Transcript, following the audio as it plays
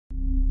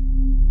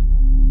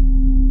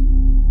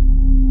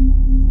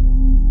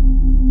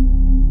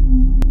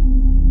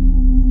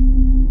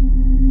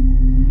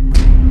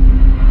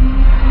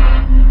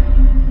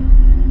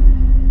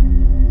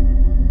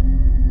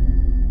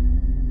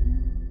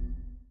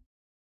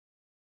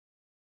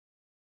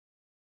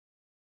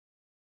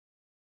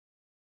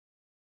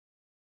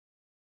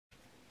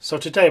So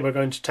today we're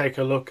going to take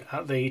a look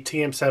at the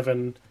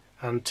TM7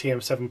 and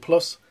TM7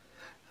 Plus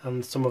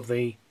and some of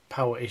the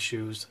power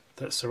issues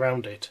that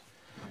surround it.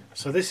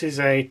 So this is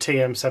a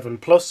TM7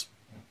 Plus,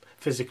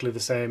 physically the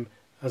same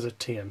as a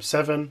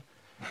TM7,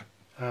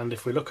 and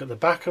if we look at the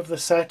back of the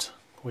set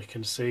we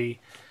can see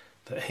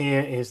that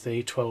here is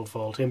the 12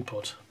 volt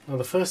input. Now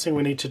the first thing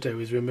we need to do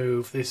is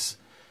remove this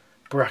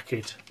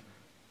bracket,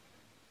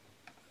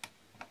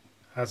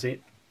 as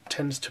it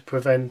tends to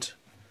prevent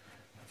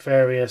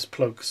various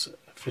plugs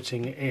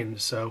fitting in,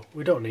 so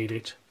we don't need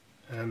it,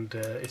 and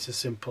it's as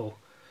simple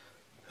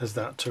as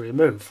that to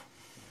remove.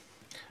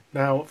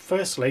 Now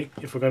firstly,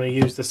 if we're going to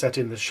use the set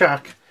in the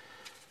shack,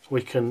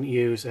 we can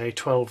use a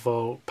 12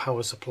 volt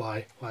power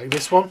supply like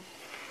this one.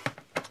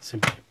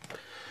 Simply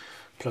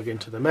plug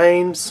into the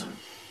mains,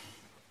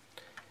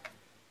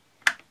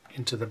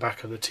 into the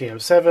back of the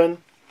TM7,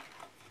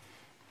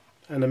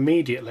 and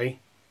immediately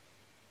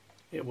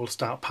it will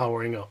start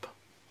powering up.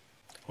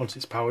 Once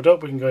it's powered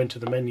up, we can go into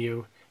the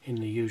menu in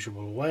the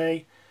usual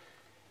way,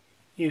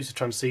 use the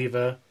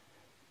transceiver,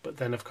 but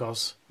then of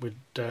course at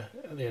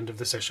the end of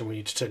the session we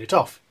need to turn it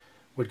off.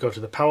 We'd go to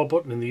the power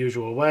button in the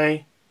usual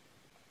way,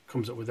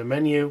 comes up with a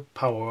menu,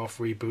 power off,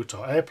 reboot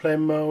or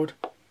airplane mode.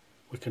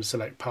 We can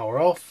select power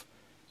off,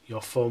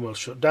 your phone will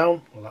shut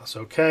down, well that's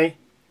okay.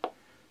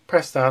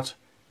 Press that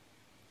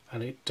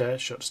and it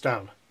shuts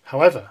down.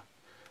 However,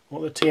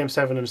 what the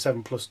TM7 and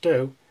 7 Plus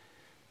do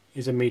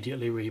is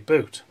immediately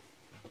reboot.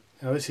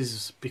 Now this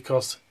is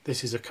because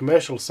this is a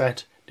commercial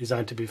set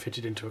designed to be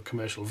fitted into a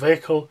commercial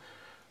vehicle,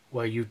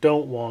 where you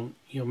don't want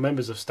your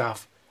members of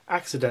staff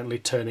accidentally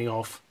turning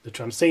off the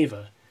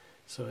transceiver.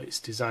 So it's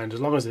designed,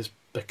 as long as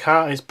the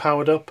car is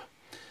powered up,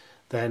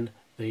 then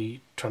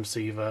the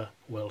transceiver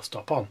will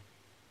stop on.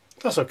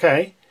 That's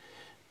okay,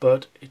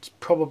 but it's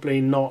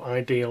probably not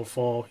ideal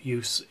for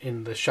use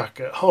in the shack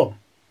at home.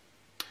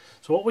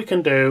 So what we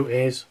can do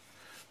is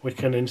we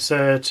can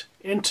insert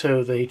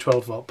into the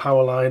 12 volt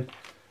power line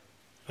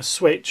a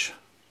switch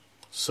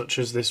such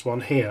as this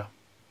one here.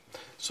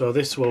 So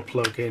this will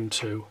plug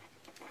into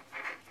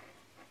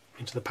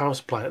the power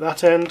supply at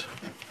that end,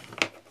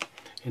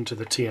 into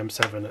the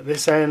TM7 at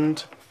this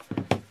end,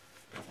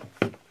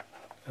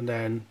 and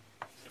then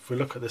if we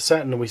look at the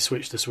set and we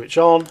switch the switch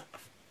on,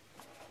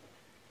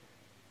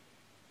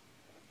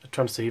 the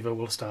transceiver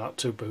will start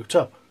to boot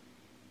up.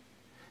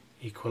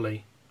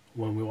 Equally,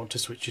 when we want to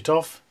switch it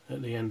off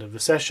at the end of the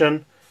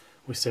session,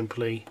 we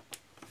simply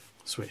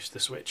switch the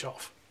switch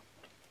off.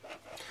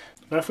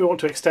 Now if we want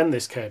to extend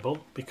this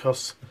cable,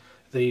 because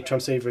the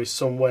transceiver is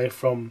some way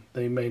from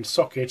the main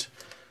socket,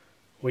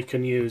 we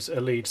can use a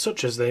lead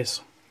such as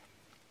this,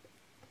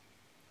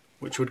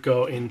 which would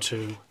go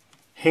into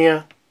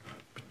here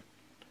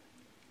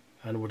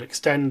and would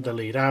extend the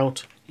lead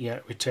out,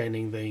 yet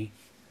retaining the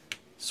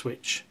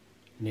switch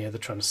near the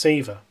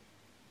transceiver.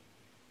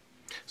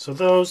 So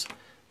those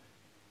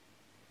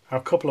are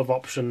a couple of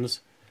options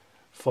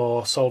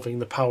for solving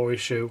the power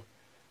issue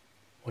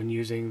when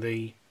using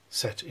the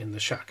set in the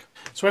shack.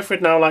 So if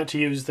we'd now like to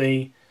use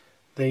the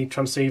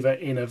transceiver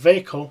in a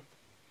vehicle,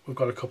 we've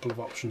got a couple of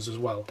options as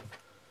well.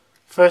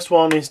 First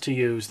one is to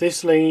use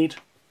this lead,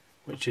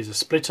 which is a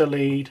splitter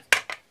lead.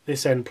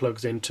 This end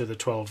plugs into the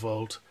 12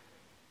 volt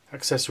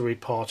accessory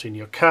port in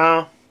your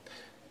car.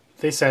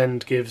 This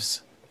end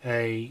gives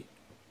a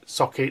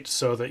socket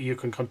so that you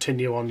can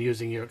continue on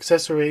using your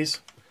accessories,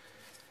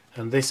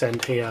 and this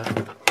end here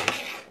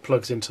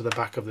plugs into the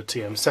back of the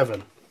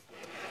TM7.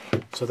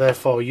 So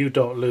therefore you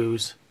don't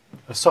lose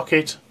a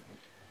socket.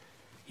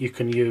 You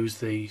can use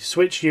the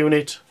switch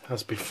unit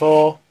as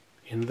before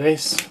in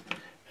this,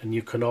 and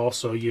you can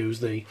also use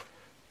the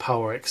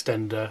power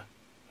extender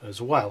as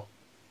well.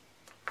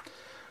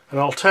 An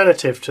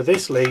alternative to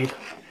this lead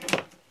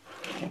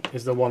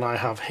is the one I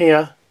have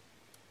here,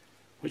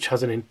 which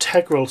has an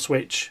integral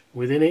switch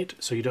within it,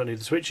 so you don't need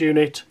the switch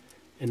unit,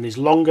 and is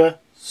longer,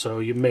 so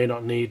you may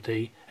not need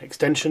the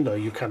extension, though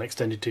you can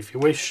extend it if you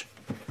wish.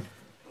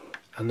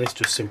 And this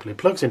just simply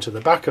plugs into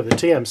the back of the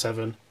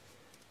TM7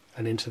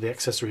 and into the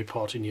accessory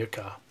port in your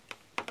car.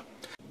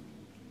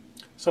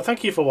 So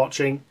thank you for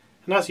watching,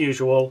 and as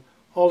usual,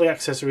 all the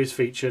accessories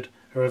featured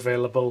are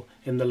available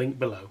in the link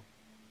below.